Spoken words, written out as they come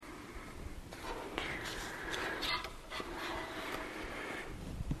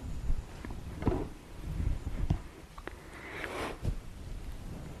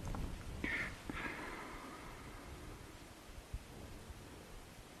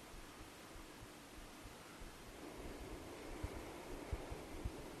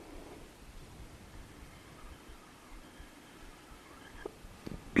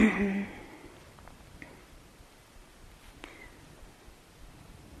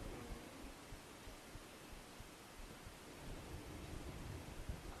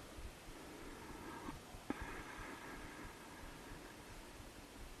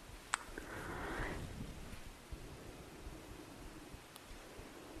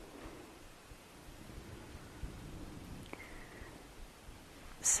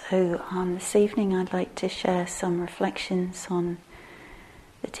So this evening I'd like to share some reflections on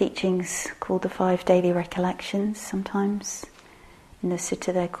the teachings called the 5 Daily Recollections. Sometimes in the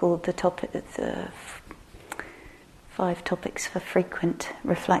sutta they're called the 5 Topics for Frequent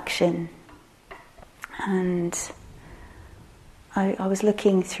Reflection. And I was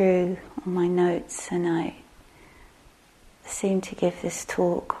looking through all my notes, and I seem to give this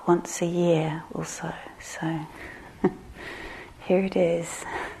talk once a year or so. So here it is.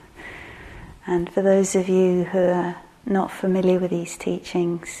 And for those of you who are not familiar with these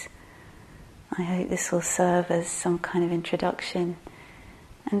teachings, I hope this will serve as some kind of introduction.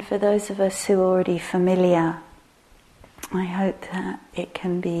 And for those of us who are already familiar, I hope that it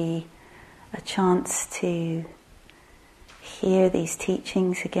can be a chance to hear these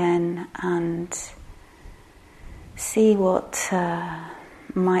teachings again and see what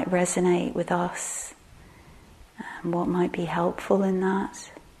might resonate with us and what might be helpful in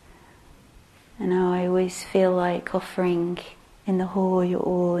that. You know, I always feel like offering in the hall, you're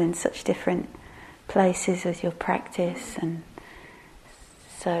all in such different places with your practice, and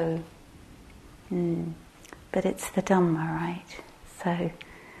so, but it's the Dhamma, right? So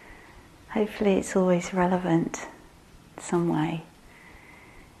hopefully it's always relevant in some way.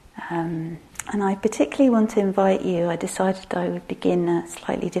 And I particularly want to invite you, I decided I would begin a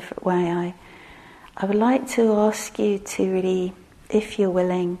slightly different way. I would like to ask you to really, if you're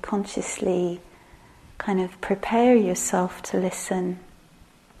willing, consciously kind of prepare yourself to listen,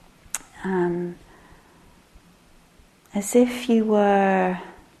 as if you were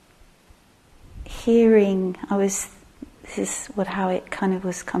hearing. This is how it kind of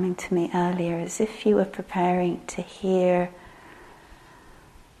was coming to me earlier, as if you were preparing to hear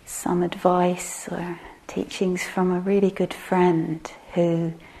some advice or teachings from a really good friend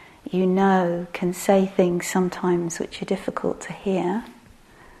who you know can say things sometimes which are difficult to hear,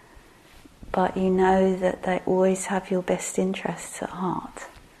 but you know that they always have your best interests at heart.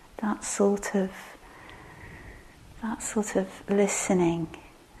 That sort of listening,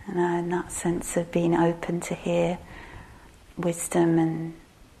 and that sense of being open to hear wisdom and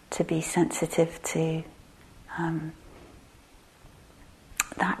to be sensitive to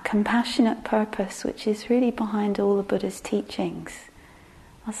that compassionate purpose which is really behind all the Buddha's teachings.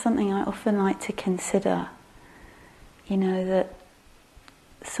 That's something I often like to consider. You know, that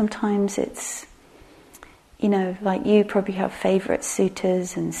sometimes it's, you know, like you probably have favourite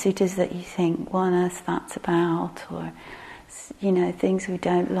suttas and suttas that you think, what on earth that's about, or, you know, things we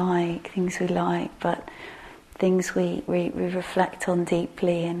don't like, things we like, but things we reflect on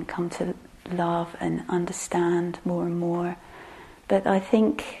deeply and come to love and understand more and more. But I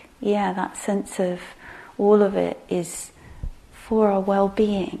think, that sense of all of it is for our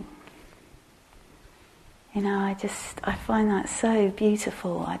well-being. You know, I find that so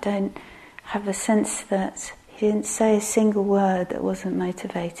beautiful. I don't have a sense that he didn't say a single word that wasn't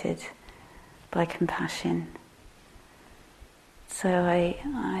motivated by compassion. So I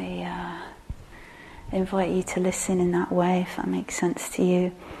invite you to listen in that way, if that makes sense to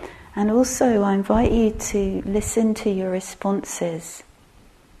you. And also I invite you to listen to your responses.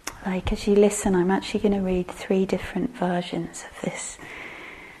 Like as you listen, I'm actually going to read 3 different versions of this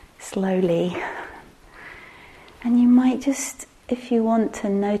slowly. And you might just, if you want, to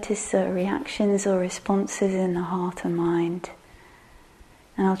notice the reactions or responses in the heart and mind.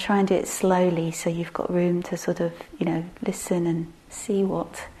 And I'll try and do it slowly so you've got room to sort of, you know, listen and see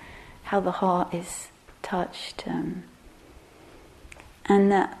how the heart is touched. And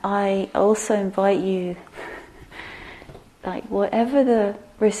that I also invite you, like whatever the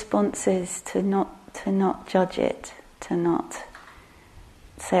response is, to not judge it, to not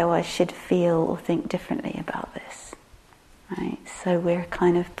say, oh, I should feel or think differently about this. Right? So we're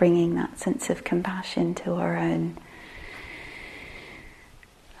kind of bringing that sense of compassion to our own,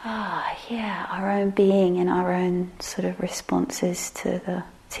 our own being and our own sort of responses to the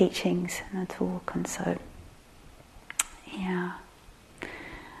teachings and the talk. And so,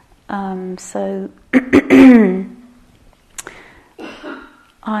 so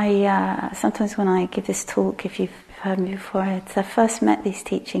I sometimes when I give this talk, if you've heard me before, I first met these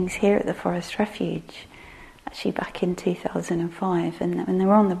teachings here at the Forest Refuge, actually back in 2005, and they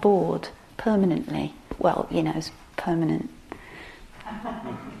were on the board permanently. Well, you know, it's permanent.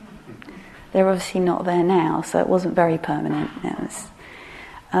 they're obviously not there now, so it wasn't very permanent. It was,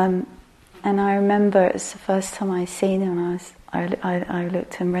 and I remember it was the first time I'd seen them, and I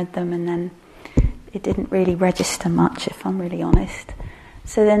looked and read them, and then it didn't really register much, if I'm really honest.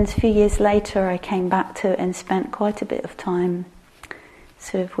 So then a few years later I came back to it and spent quite a bit of time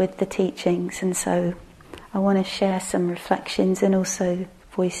sort of with the teachings, and so I want to share some reflections and also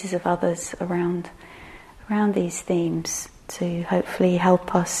voices of others around these themes to hopefully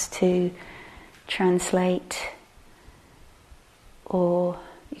help us to translate, or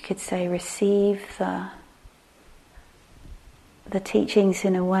you could say receive the teachings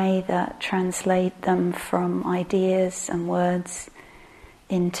in a way that translate them from ideas and words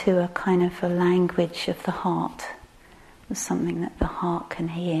into a kind of a language of the heart, something that the heart can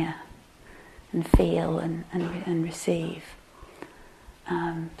hear and feel and receive.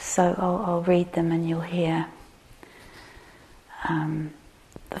 So I'll read them and you'll hear.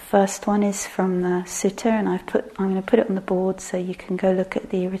 The first one is from the sutta, and I'm going to put it on the board so you can go look at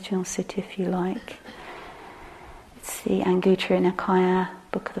the original sutta if you like. It's the Anguttara Nikaya,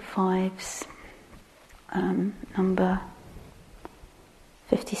 Book of the Fives, number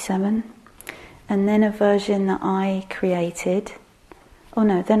 57. And then a version that I created.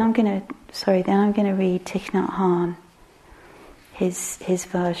 Then I'm going to read Thich Nhat Hanh, his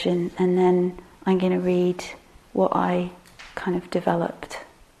version, and then I'm going to read what I kind of developed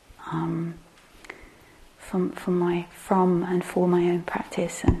from and for my own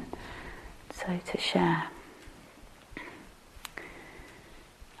practice, and so to share.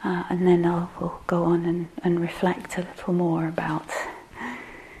 And then we'll go on and reflect a little more about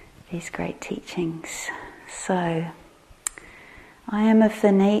these great teachings. So, I am of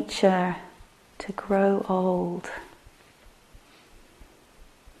the nature to grow old.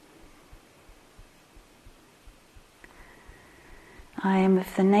 I am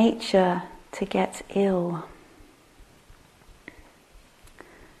of the nature to get ill.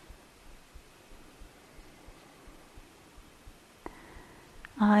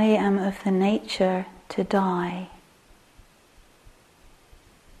 I am of the nature to die.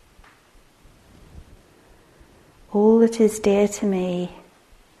 All that is dear to me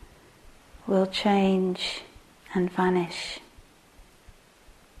will change and vanish.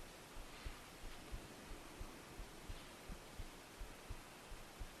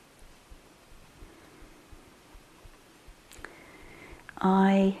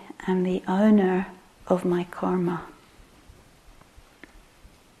 I am the owner of my karma.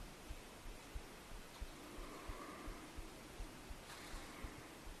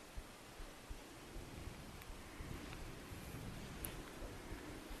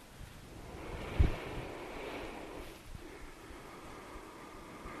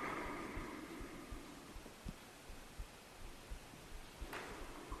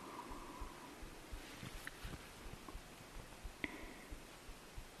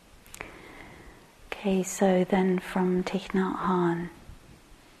 Okay, so then from Thich Nhat Hanh,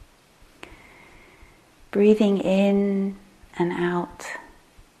 breathing in and out,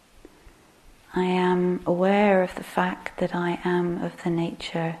 I am aware of the fact that I am of the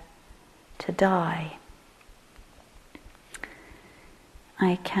nature to die.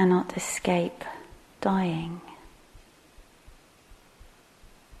 I cannot escape dying.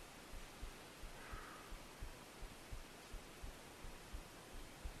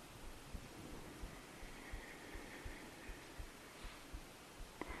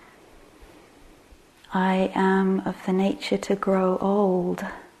 I am of the nature to grow old.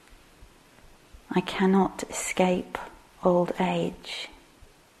 I cannot escape old age.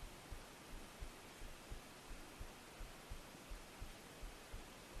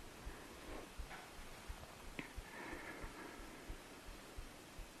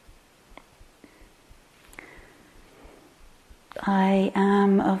 I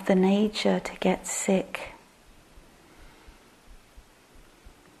am of the nature to get sick.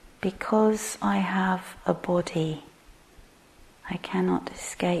 Because I have a body, I cannot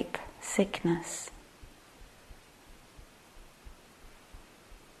escape sickness.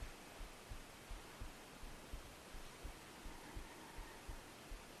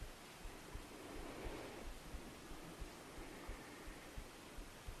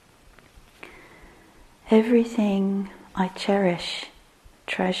 Everything I cherish,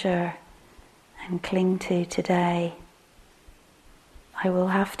 treasure, and cling to today, I will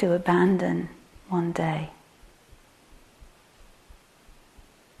have to abandon one day.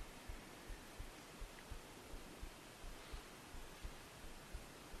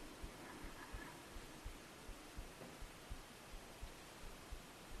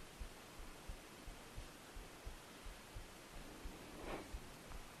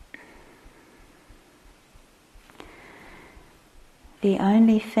 the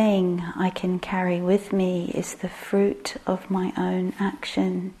only thing I can carry with me is the fruit of my own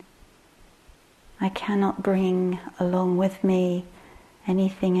action. I cannot bring along with me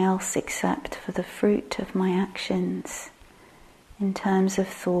anything else except for the fruit of my actions in terms of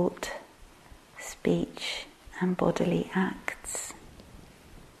thought, speech, and bodily acts.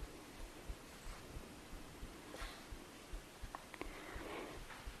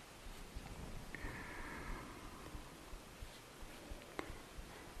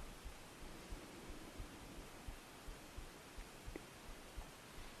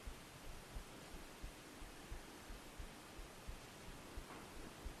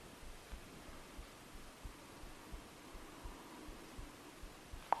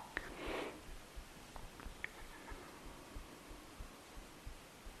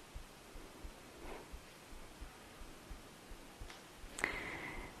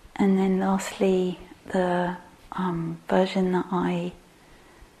 And then lastly, the version that I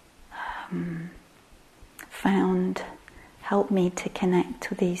found helped me to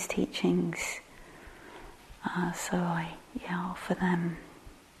connect with these teachings. So I offer them.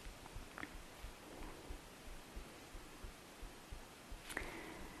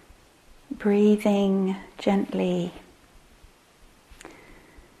 Breathing gently,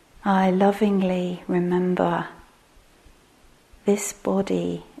 I lovingly remember this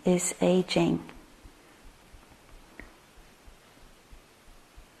body is aging.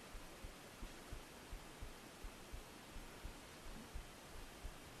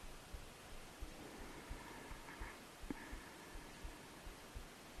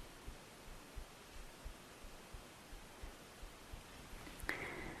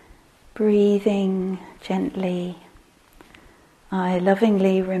 Breathing gently, I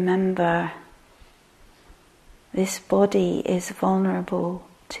lovingly remember this body is vulnerable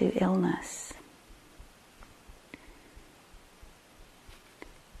to illness.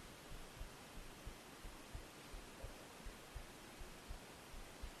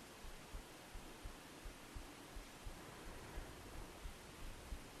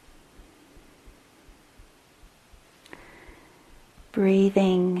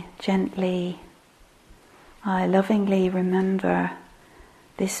 Breathing gently, I lovingly remember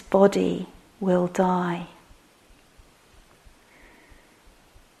this body will die.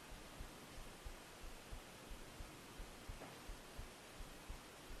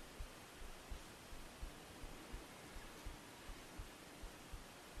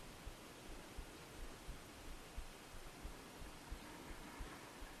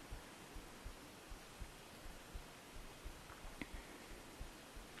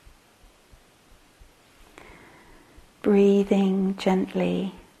 Breathing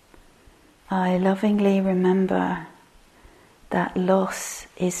gently, I lovingly remember that loss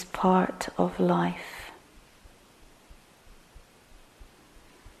is part of life.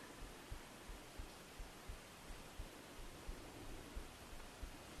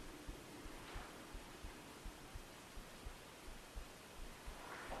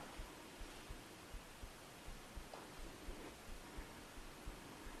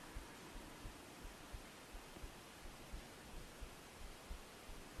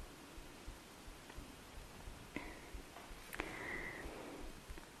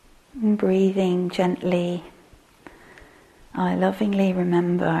 Breathing gently, I lovingly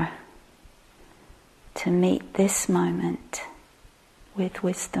remember to meet this moment with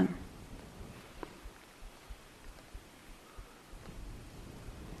wisdom.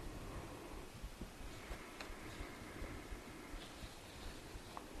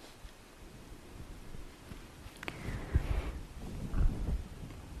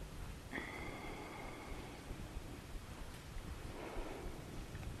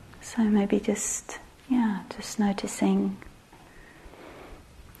 So maybe just noticing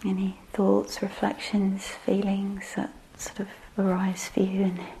any thoughts, reflections, feelings that sort of arise for you,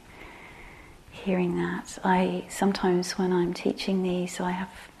 and hearing that. Sometimes when I'm teaching these, I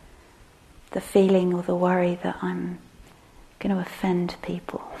have the feeling or the worry that I'm going to offend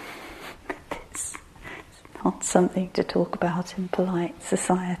people. It's not something to talk about in polite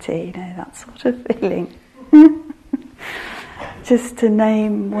society, that sort of feeling. Just to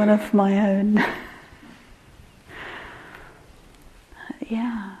name one of my own.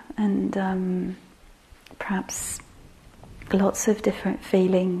 And perhaps lots of different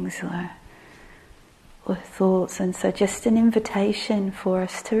feelings or thoughts, and so just an invitation for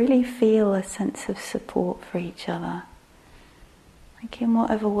us to really feel a sense of support for each other. Like in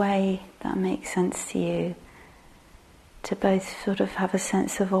whatever way that makes sense to you, to both sort of have a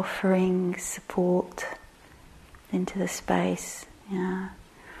sense of offering support into the space,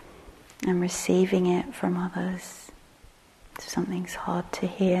 and receiving it from others. if something's hard to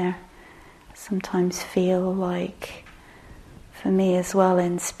hear, sometimes feel like, for me as well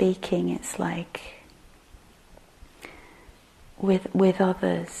in speaking, it's like with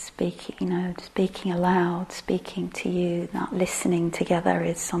others, speaking, speaking aloud, speaking to you, that listening together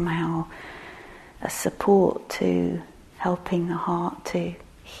is somehow a support to helping the heart to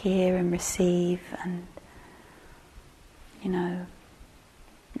hear and receive, and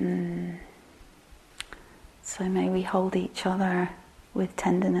so may we hold each other with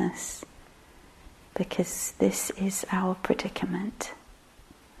tenderness, because this is our predicament,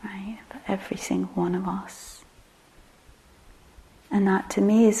 right? For every single one of us. And that to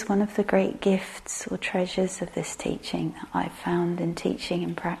me is one of the great gifts or treasures of this teaching that I've found in teaching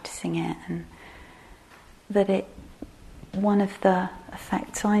and practicing it, and that one of the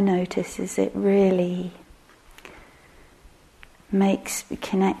effects I notice is it really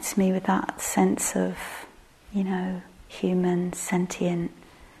connects me with that sense of, human, sentient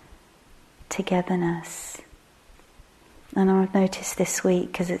togetherness. And I've noticed this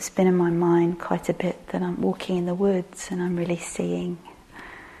week, because it's been in my mind quite a bit, that I'm walking in the woods and I'm really seeing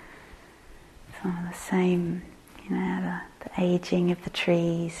some of the same, the aging of the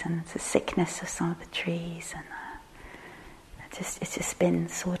trees and the sickness of some of the trees, and it's just been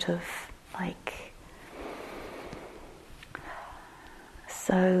sort of like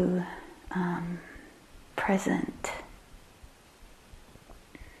so present.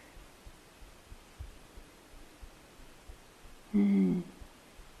 And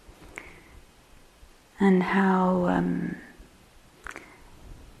how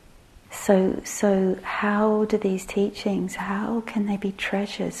so how do these teachings, how can they be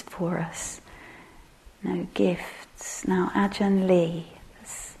treasures for us? Gifts. Now Ajahn Lee,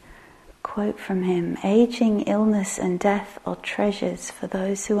 this quote from him: aging, illness and death are treasures for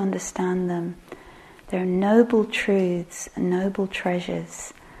those who understand them. They're noble truths and noble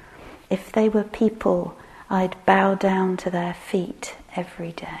treasures. If they were people, I'd bow down to their feet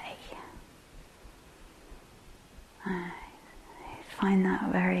every day. I find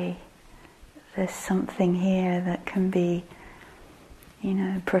that there's something here that can be,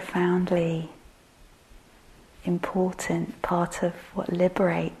 profoundly important, part of what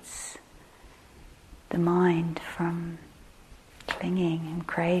liberates the mind from clinging and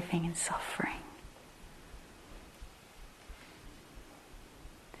craving and suffering.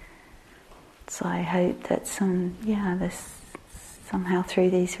 So I hope that somehow through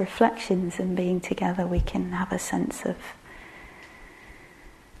these reflections and being together, we can have a sense of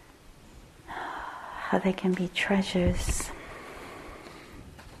how they can be treasures.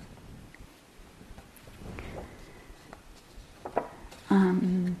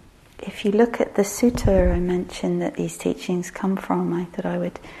 If you look at the sutta I mentioned that these teachings come from, I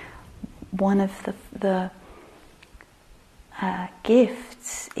thought one of the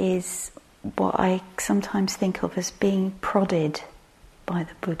gifts is what I sometimes think of as being prodded by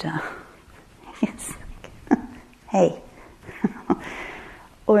the Buddha. It's like, hey.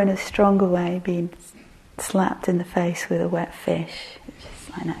 Or in a stronger way, being slapped in the face with a wet fish.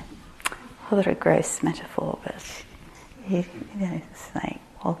 I know, rather a gross metaphor, but it's like,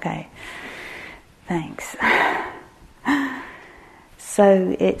 okay, thanks.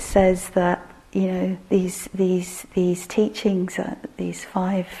 So it says that these teachings, these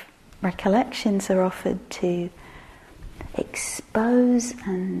 5 recollections, are offered to expose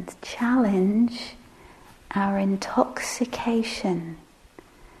and challenge our intoxication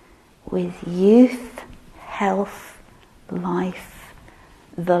with youth, health, life,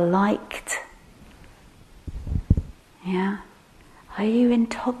 the liked. Yeah? Are you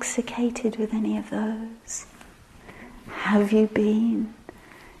intoxicated with any of those? Have you been?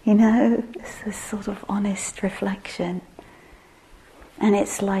 It's this sort of honest reflection. And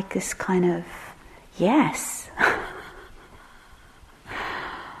it's like this kind of, yes.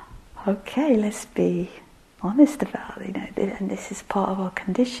 Okay, let's be honest about it, and this is part of our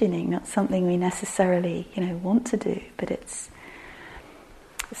conditioning, not something we necessarily, want to do, but it's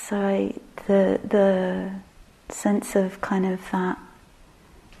so the sense of kind of that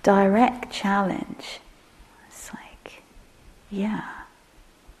direct challenge. It's like, yeah.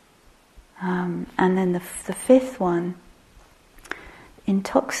 And then the 5th one,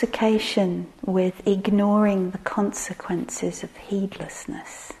 intoxication with ignoring the consequences of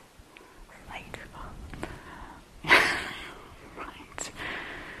heedlessness. Like, right.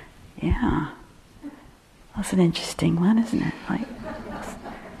 Yeah. That's an interesting one, isn't it? Like,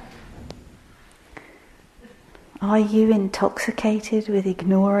 are you intoxicated with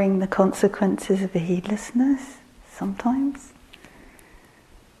ignoring the consequences of the heedlessness? Sometimes.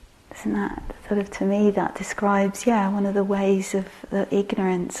 Isn't that sort of, to me, that describes, one of the ways of the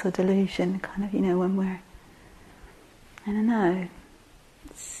ignorance or delusion, kind of, when we're, I don't know.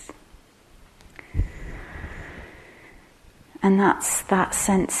 And that's that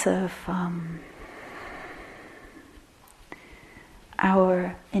sense of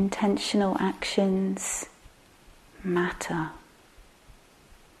our intentional actions matter.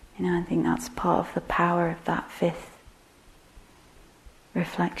 I think that's part of the power of that fifth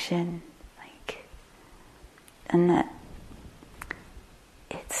reflection, and that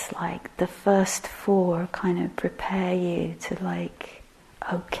it's like the first four kind of prepare you to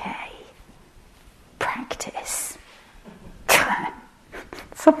practice.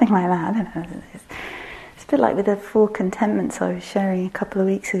 Something like that, I don't know. It's a bit like with the four contentments I was sharing a couple of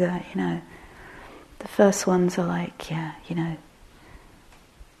weeks ago, The first ones are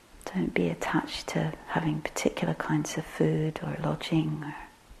don't be attached to having particular kinds of food or lodging or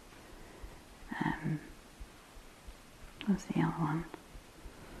what's the other one?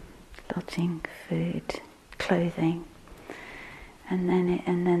 Lodging, food, clothing. And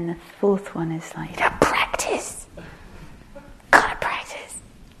then the fourth one is practice. Gotta practice.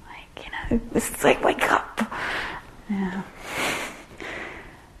 It's wake up. Yeah.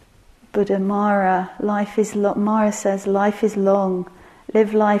 Buddha Mara says life is long.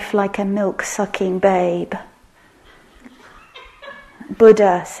 Live life like a milk-sucking babe.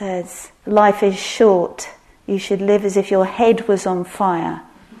 Buddha says, life is short. You should live as if your head was on fire.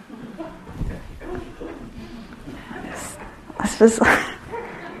 It's sort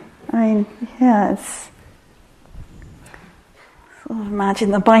of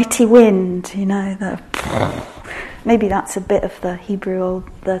imagine the mighty wind, maybe that's a bit of the Hebrew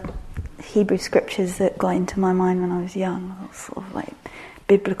scriptures that got into my mind when I was young, sort of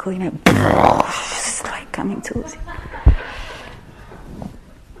biblical, just coming towards you.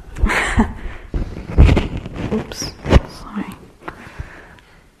 Oops, sorry.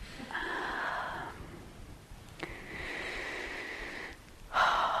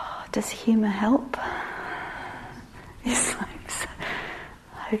 Does humour help? Yes, I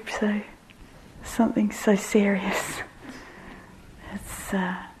hope so. Something so serious. It's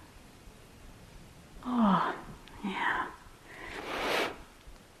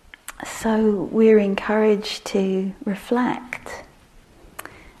So we're encouraged to reflect,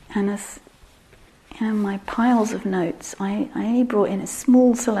 and as my piles of notes, I only brought in a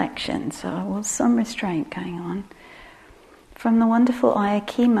small selection, so there was some restraint going on, from the wonderful Ayya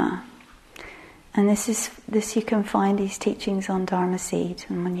Khema. And this you can find these teachings on Dharma Seed,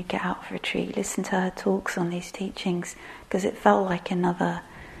 and when you get out of retreat, listen to her talks on these teachings, because it felt like another.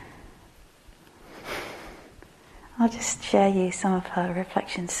 I'll just share you some of her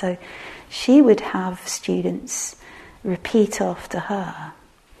reflections. So she would have students repeat after her.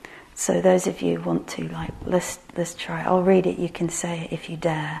 So those of you who want to, let's try. I'll read it. You can say it if you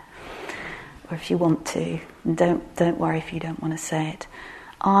dare, or if you want to. And don't worry if you don't want to say it.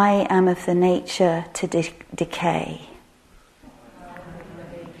 I am of the nature to decay.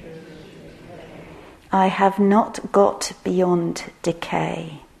 I have not got beyond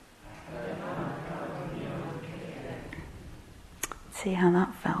decay. See how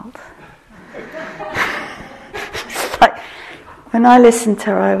that felt? When I listened to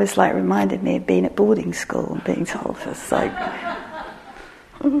her, I was reminded me of being at boarding school and being told, it's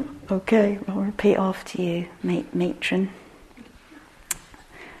okay, I'll repeat after you, matron.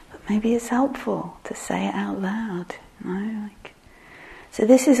 But maybe it's helpful to say it out loud, So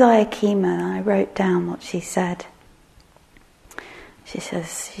this is Ayya Khema, and I wrote down what she said. She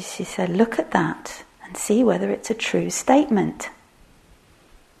said, look at that and see whether it's a true statement.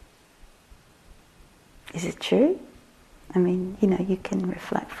 Is it true? I mean, you can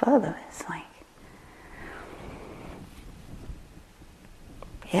reflect further. It's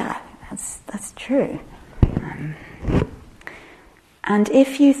that's true. And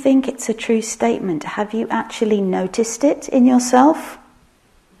if you think it's a true statement, have you actually noticed it in yourself?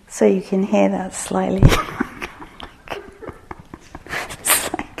 So you can hear that slightly.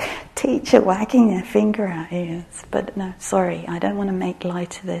 It's like teacher wagging their finger at you. But no, sorry, I don't want to make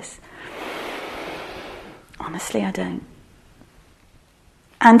light of this. Honestly, I don't.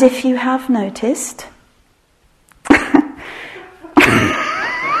 And if you have noticed,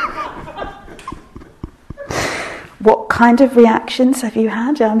 what kind of reactions have you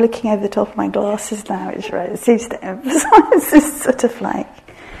had? I'm looking over the top of my glasses now, it seems to emphasize this sort of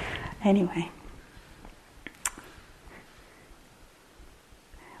anyway.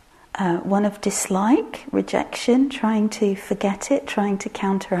 One of dislike, rejection, trying to forget it, trying to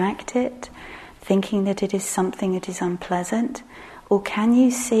counteract it, thinking that it is something that is unpleasant, Or can you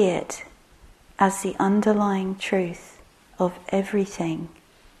see it as the underlying truth of everything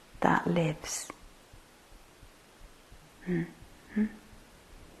that lives?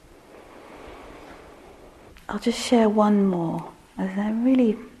 I'll just share one more.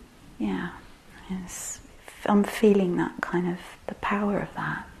 I'm feeling that kind of, the power of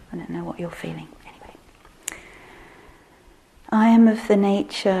that. I don't know what you're feeling. Anyway. I am of the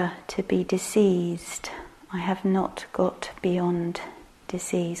nature to be diseased. I have not got beyond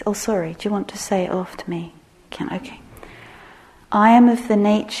disease. Oh, sorry, do you want to say it after me? Okay. I am of the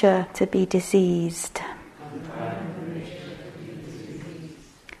nature to be diseased.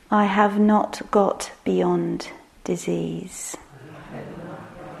 I have not got beyond disease.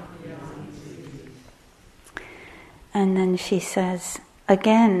 And then she says,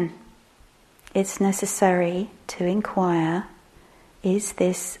 again, it's necessary to inquire, is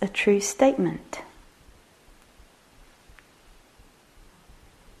this a true statement?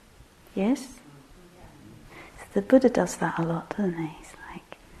 Yes? So the Buddha does that a lot, doesn't he? He's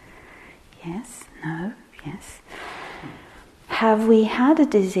like, yes, no, yes. Have we had a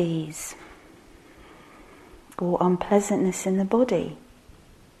disease or unpleasantness in the body,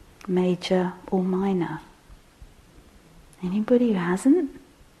 major or minor? Anybody who hasn't?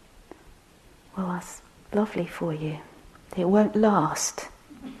 Well, that's lovely for you. It won't last.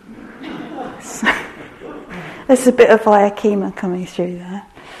 So, there's a bit of Ayakima coming through there.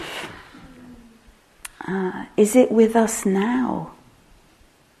 Is it with us now?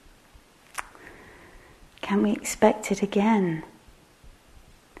 Can we expect it again?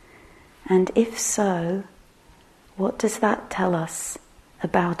 And if so, what does that tell us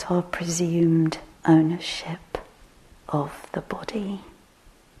about our presumed ownership of the body?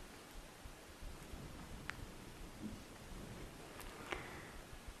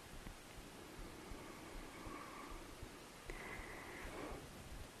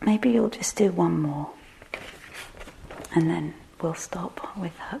 Maybe you'll just do one more, and then we'll stop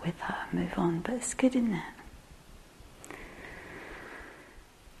with her, move on. But it's good, isn't it?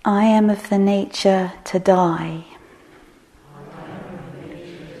 I am of the nature to die.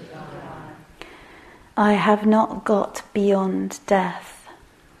 I have not got beyond death.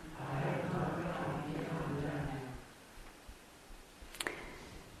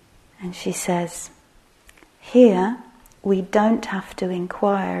 And she says, here we don't have to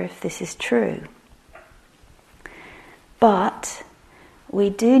inquire if this is true. But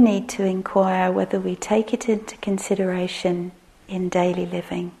we do need to inquire whether we take it into consideration in daily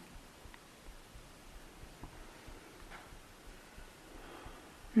living.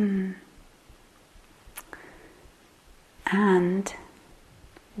 And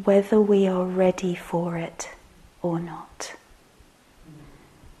whether we are ready for it or not.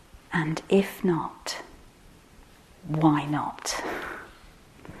 And if not, why not?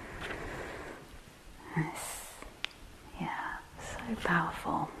 Yes. Yeah, so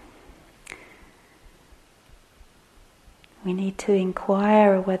powerful. We need to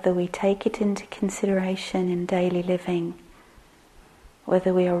inquire whether we take it into consideration in daily living,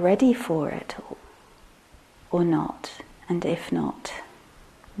 whether we are ready for it or not, and if not,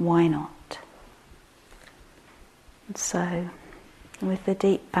 why not? And so, with a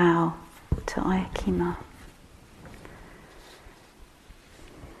deep bow to Ayakima.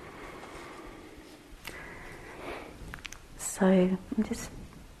 So, I just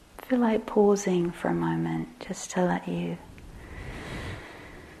feel like pausing for a moment, just to let you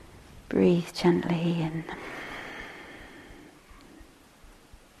breathe gently and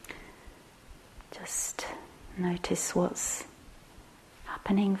just notice what's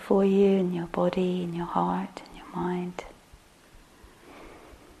happening for you in your body, in your heart, in your mind.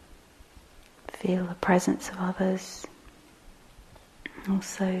 Feel the presence of others.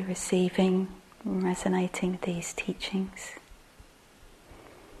 Also receiving, resonating with these teachings.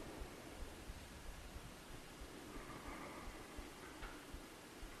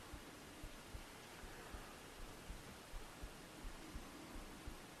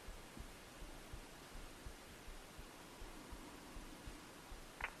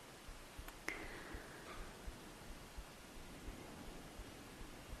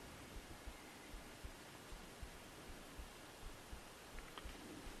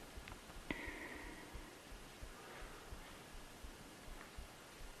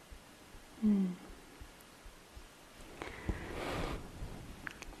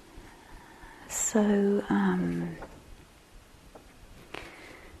 So,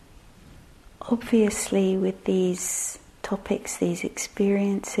 obviously with these topics, these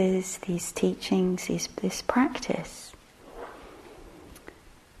experiences, these teachings, this practice,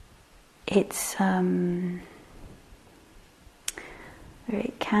 it's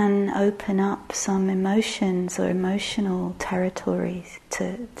it can open up some emotions or emotional territories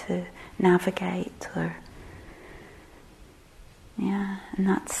to navigate, or and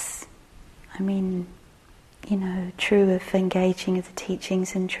that's, true of engaging with the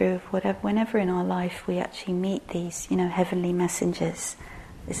teachings, and true of whenever in our life we actually meet these, heavenly messengers.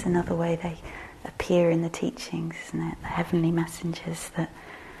 Is another way they appear in the teachings, isn't it? The heavenly messengers that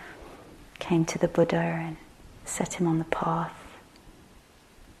came to the Buddha and set him on the path,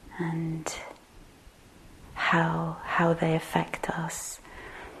 and how they affect us.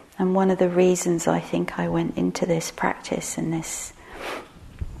 And one of the reasons I think I went into this practice and this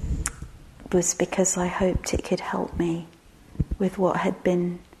was because I hoped it could help me with what had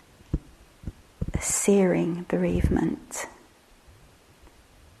been a searing bereavement.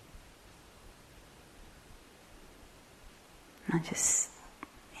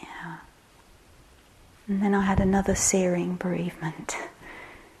 And then I had another searing bereavement.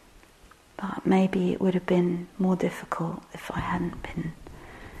 But maybe it would have been more difficult if I hadn't been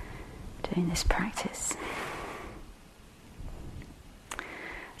doing this practice.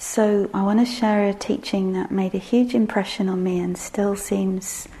 So I want to share a teaching that made a huge impression on me and still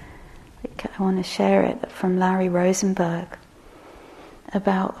seems like I want to share it, from Larry Rosenberg,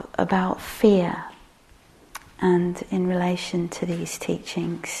 about fear and in relation to these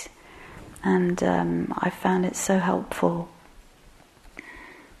teachings. And I found it so helpful.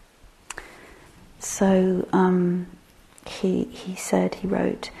 So he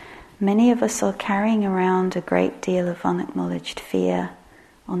wrote, many of us are carrying around a great deal of unacknowledged fear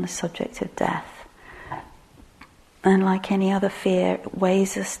on the subject of death. And like any other fear, it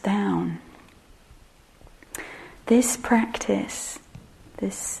weighs us down. This practice,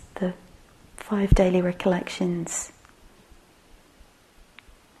 the 5 daily recollections,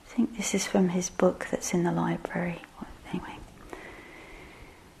 I think this is from his book that's in the library. Anyway,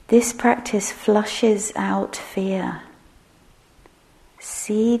 this practice flushes out fear.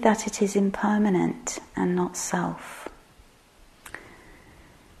 See that it is impermanent and not self.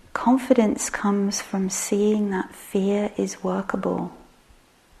 Confidence comes from seeing that fear is workable.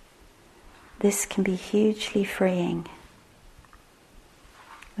 This can be hugely freeing.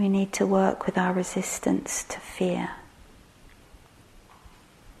 We need to work with our resistance to fear.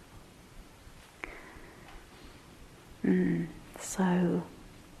 So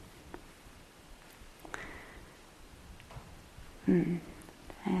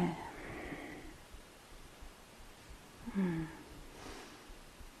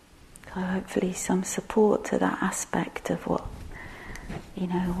hopefully some support to that aspect of what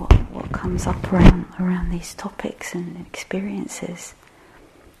comes up around these topics and experiences.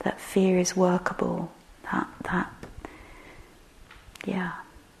 That fear is workable.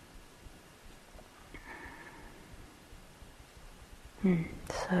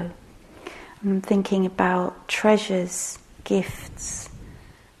 So I'm thinking about treasures, gifts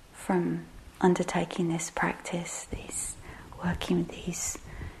from undertaking this practice, working with these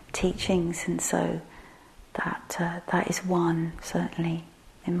teachings, and so that is one, certainly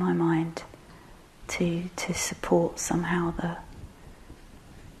in my mind, to support somehow the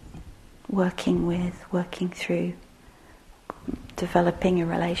working through developing a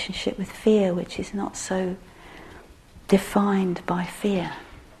relationship with fear, which is not so defined by fear,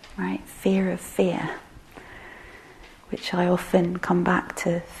 right? Fear of fear, which I often come back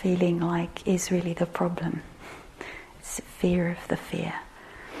to feeling like is really the problem. It's fear of the fear.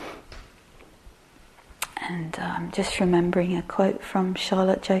 And just remembering a quote from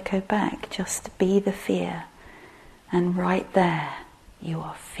Charlotte Joko Beck, just be the fear, and right there you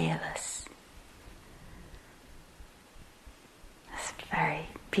are fearless. That's very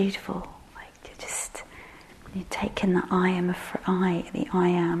beautiful. You've taken the I am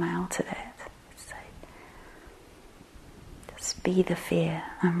out of it. So just be the fear,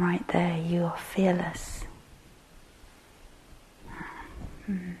 and right there you are fearless.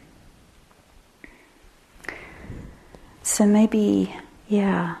 So maybe,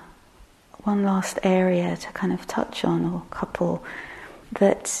 one last area to kind of touch on, or a couple,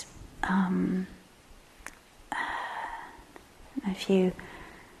 that if you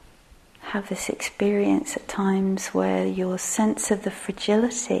have this experience at times where your sense of the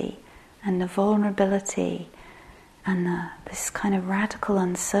fragility and the vulnerability and this kind of radical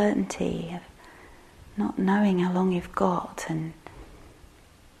uncertainty of not knowing how long you've got, and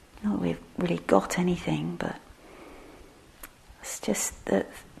not that we've really got anything, but it's just the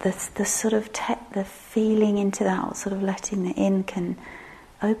sort of the feeling into that, sort of letting it in, can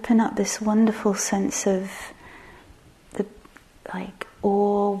open up this wonderful sense of the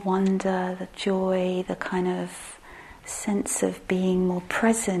awe, wonder, the joy, the kind of sense of being more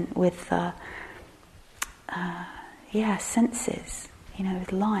present with the senses,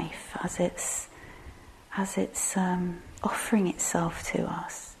 with life as it's offering itself to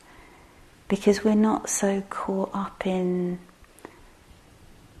us, because we're not so caught up in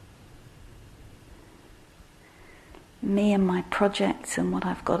me and my projects and what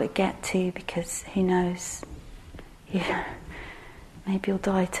I've got to get to, because who knows, maybe you'll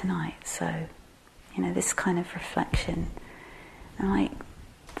die tonight. So, this kind of reflection, and like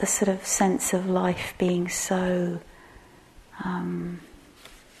the sort of sense of life being so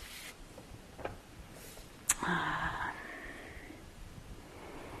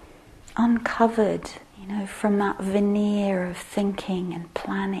uncovered, from that veneer of thinking and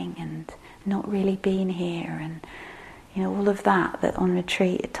planning and not really being here, and all of that on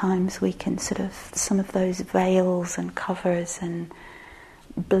retreat at times we can sort of, some of those veils and covers and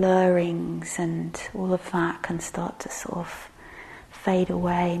blurrings and all of that can start to sort of fade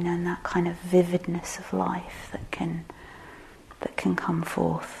away, and then that kind of vividness of life that can come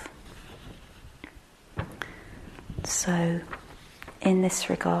forth. So, in this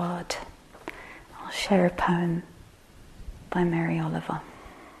regard, I'll share a poem by Mary Oliver.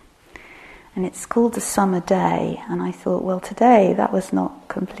 And it's called The Summer Day, and I thought, well, today that was not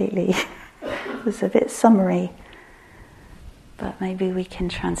completely, it was a bit summery, but maybe we can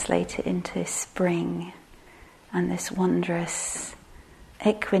translate it into spring and this wondrous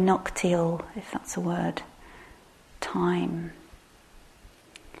equinoctial, if that's a word, time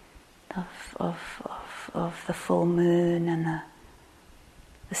of the full moon and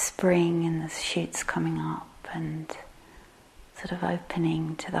the spring and the shoots coming up and sort of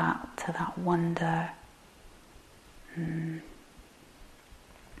opening to that wonder. Who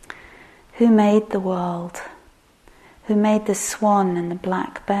made the world? Who made the swan and the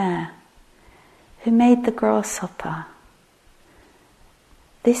black bear? Who made the grasshopper?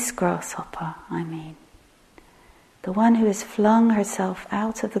 This grasshopper, I mean. The one who has flung herself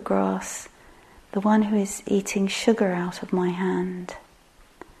out of the grass, the one who is eating sugar out of my hand,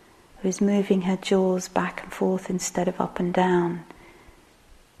 who is moving her jaws back and forth instead of up and down,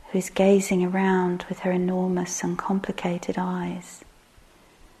 who is gazing around with her enormous and complicated eyes.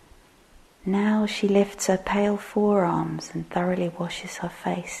 Now she lifts her pale forearms and thoroughly washes her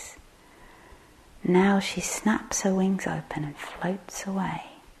face. Now she snaps her wings open and floats away.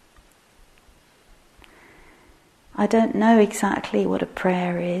 I don't know exactly what a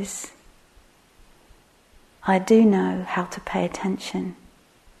prayer is. I do know how to pay attention,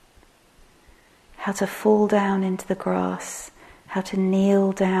 how to fall down into the grass, how to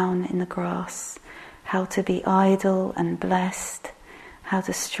kneel down in the grass, how to be idle and blessed, how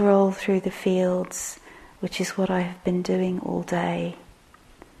to stroll through the fields, which is what I have been doing all day.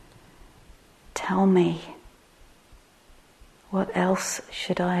 Tell me, what else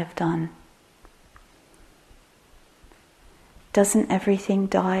should I have done? Doesn't everything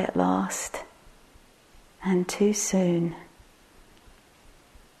die at last, and too soon?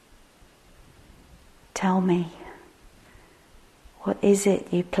 Tell me, what is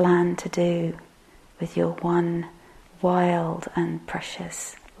it you plan to do with your one wild and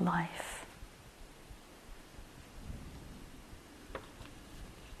precious life?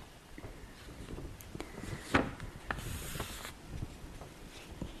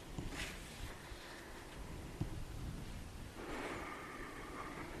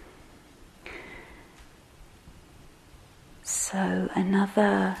 So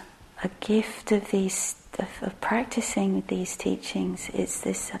a gift of these, of practicing with these teachings is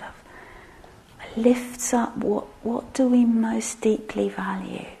this sort of lifts up what do we most deeply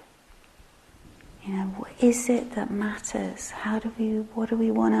value? What is it that matters? What do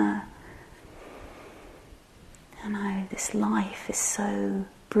we want to, this life is so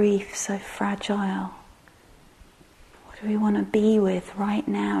brief, so fragile. What do we want to be with right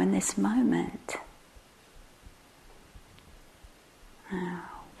now in this moment?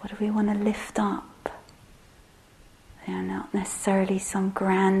 What do we want to lift up? Not necessarily some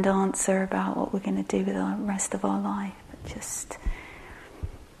grand answer about what we're going to do with the rest of our life, but just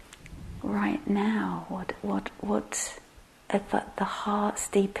right now, what at the heart's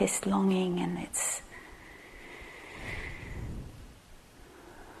deepest longing, and it's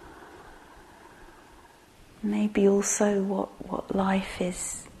maybe also what life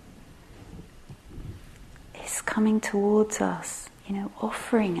is coming towards us,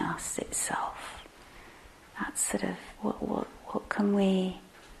 offering us itself. That's sort of what can we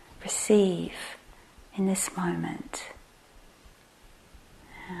receive in this moment.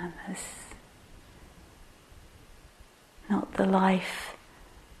 And there's not the life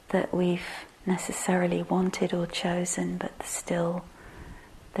that we've necessarily wanted or chosen, but still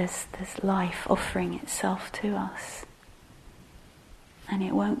there's life offering itself to us, and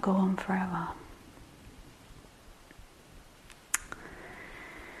it won't go on forever.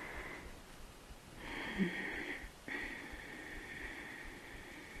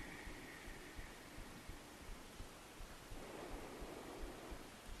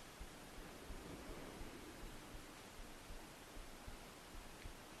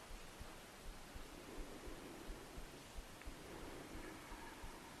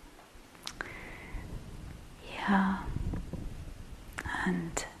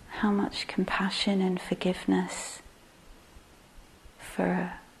 And how much compassion and forgiveness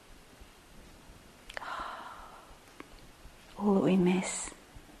for all that we miss.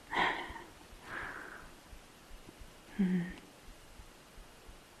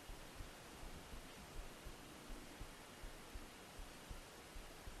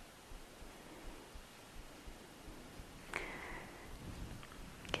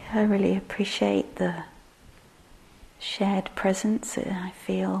 I really appreciate the shared presence that I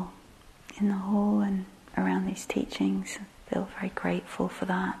feel in the hall and around these teachings. I feel very grateful for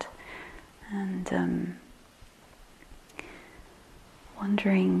that, and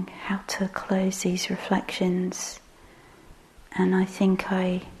wondering how to close these reflections. And I think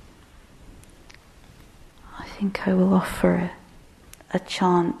I will offer a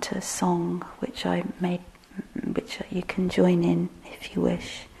chant, a song which I made, which you can join in if you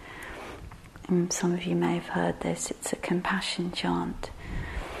wish. Some of you may have heard this. It's a compassion chant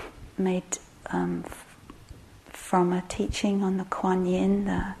made from a teaching on the Kuan Yin,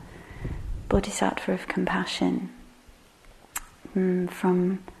 the Bodhisattva of compassion,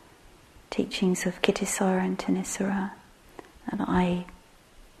 from teachings of Kittisara and Thanissara. And I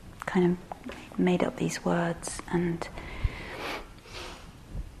kind of made up these words, and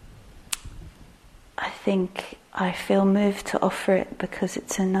I think I feel moved to offer it because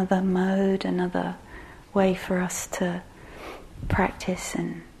it's another mode, another way for us to practice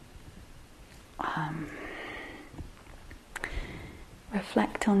and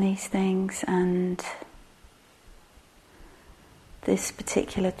reflect on these things. And this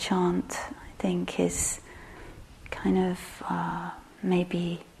particular chant, I think, is kind of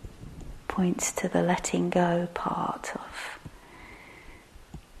maybe points to the letting go part of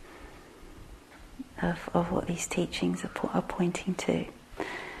what these teachings are pointing to.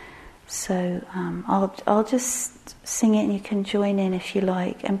 So I'll just sing it, and you can join in if you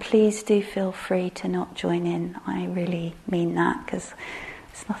like. And please do feel free to not join in. I really mean that, because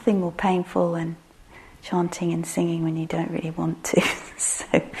there's nothing more painful than chanting and singing when you don't really want to. So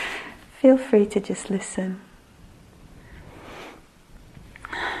feel free to just listen.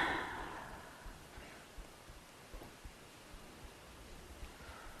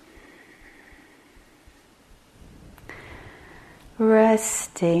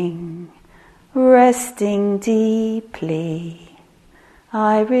 Resting, resting deeply,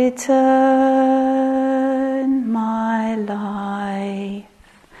 I return my life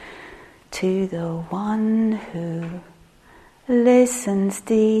to the one who listens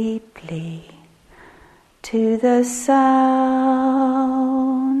deeply to the sounds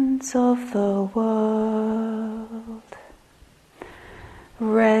of the world.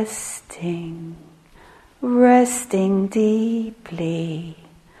 Resting, resting deeply,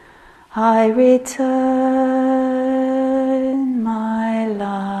 I return my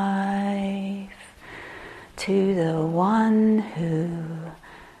life to the one who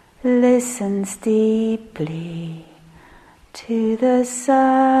listens deeply to the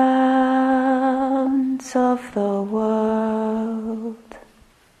sounds of the world.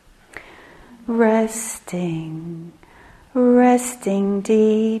 Resting, resting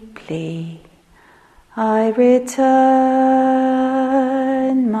deeply, I return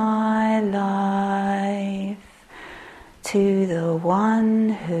my life to the one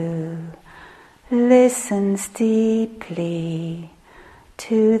who listens deeply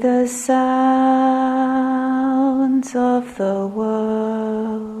to the sounds of the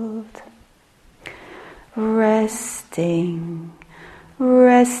world. Resting,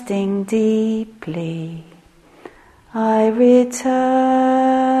 resting deeply, I return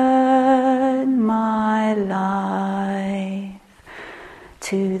my life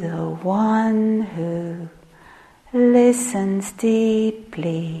to the one who listens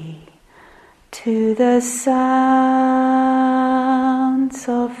deeply to the sounds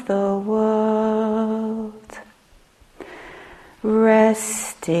of the world.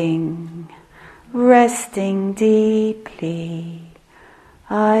 Resting, resting deeply,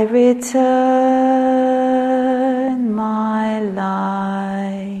 I return my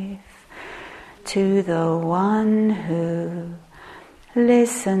life to the one who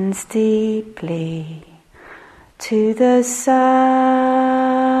listens deeply to the sounds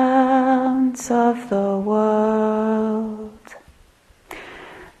of the world.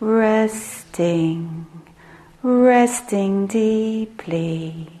 Resting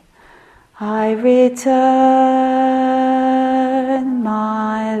deeply, I return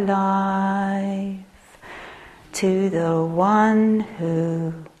my life to the one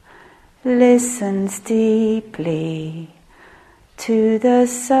who listens deeply to the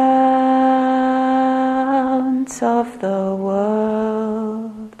sounds of the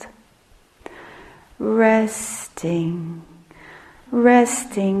world. Resting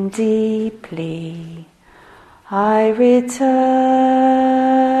deeply, I return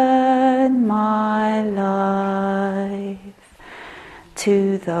my life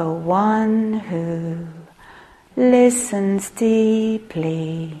to the one who listens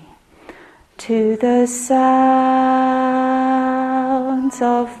deeply to the sounds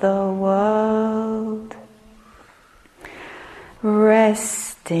of the world.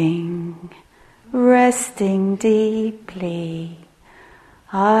 Resting deeply,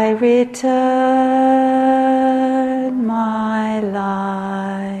 I return my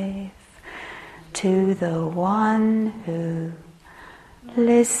life to the one who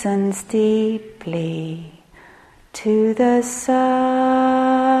listens deeply to the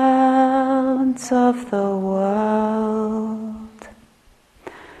sounds of the world.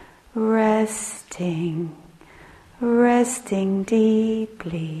 Resting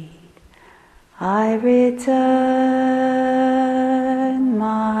deeply, I return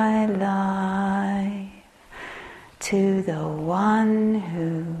my life to the one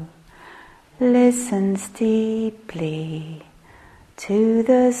who listens deeply to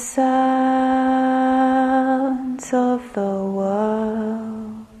the sounds of the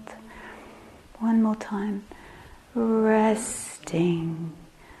world. One more time.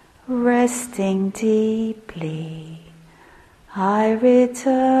 Resting deeply, I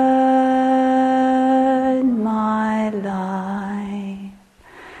return my life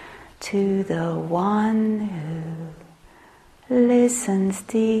to the one who listens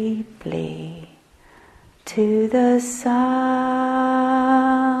deeply to the sounds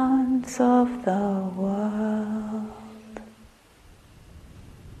of the world.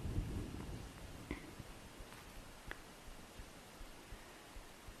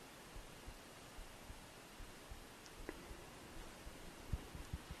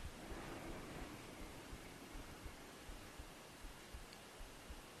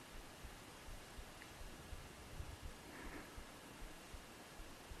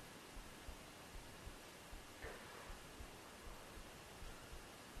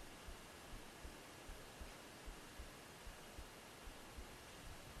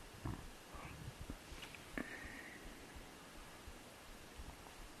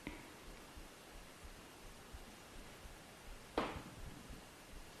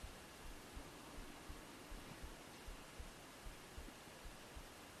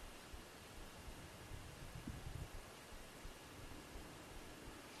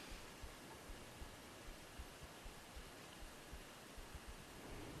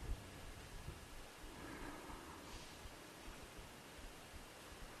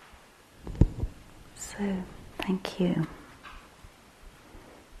 So, thank you.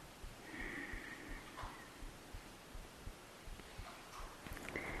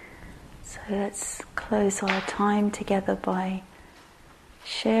 So let's close our time together by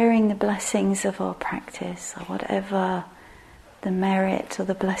sharing the blessings of our practice, or whatever the merit or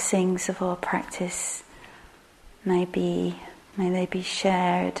the blessings of our practice may be. May they be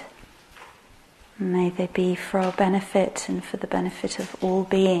shared. May they be for our benefit and for the benefit of all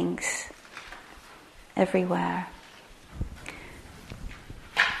beings everywhere.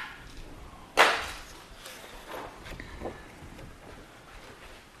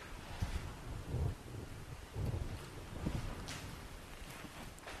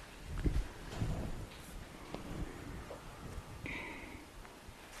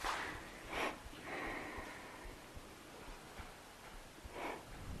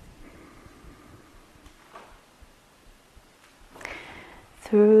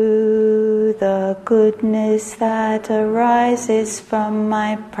 Through the goodness that arises from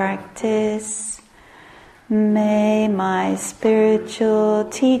my practice, may my spiritual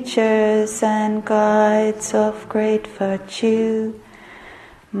teachers and guides of great virtue,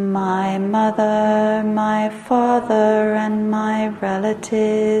 my mother, my father, and my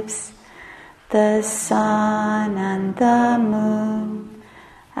relatives, the sun and the moon,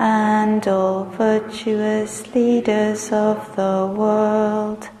 and all virtuous leaders of the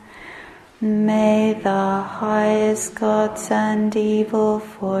world, May the highest gods and evil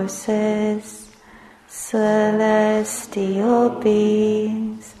forces, celestial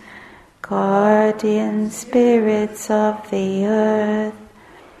beings, guardian spirits of the earth,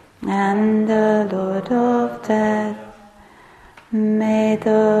 and the Lord of death, may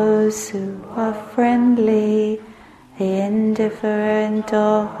those who are friendly, indifferent,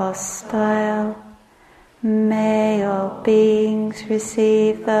 or hostile, may all beings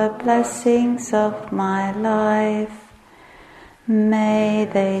receive the blessings of my life. May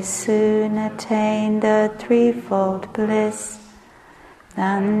they soon attain the threefold bliss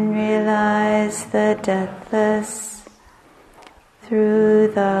and realize the deathless. Through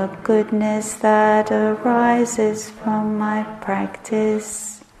the goodness that arises from my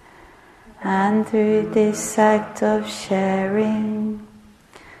practice, and through this act of sharing,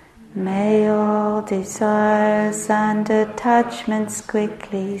 may all desires and attachments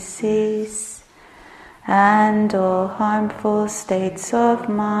quickly cease, and all harmful states of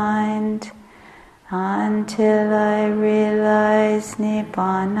mind, until I realize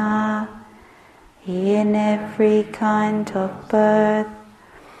Nibbana in every kind of birth.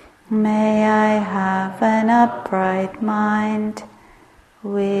 May I have an upright mind,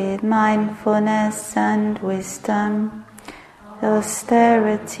 with mindfulness and wisdom,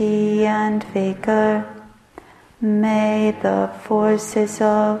 austerity and vigor. May the forces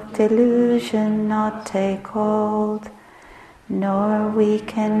of delusion not take hold, nor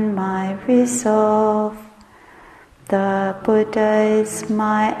weaken my resolve. The Buddha is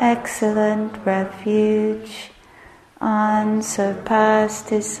my excellent refuge.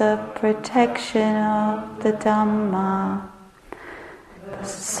 Unsurpassed is the protection of the Dhamma. The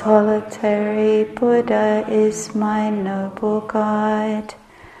solitary Buddha is my noble guide.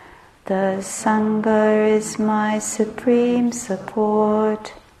 The Sangha is my supreme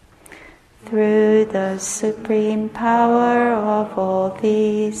support. Through the supreme power of all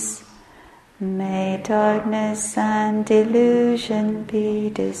these, may darkness and delusion be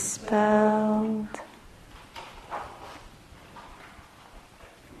dispelled.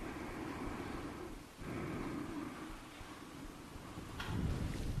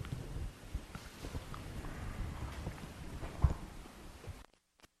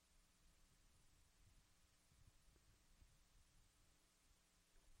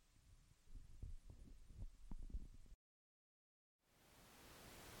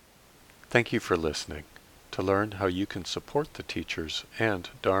 Thank you for listening. To learn how you can support the teachers and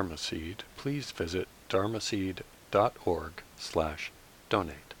Dharma Seed, please visit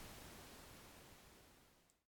dharmaseed.org/donate.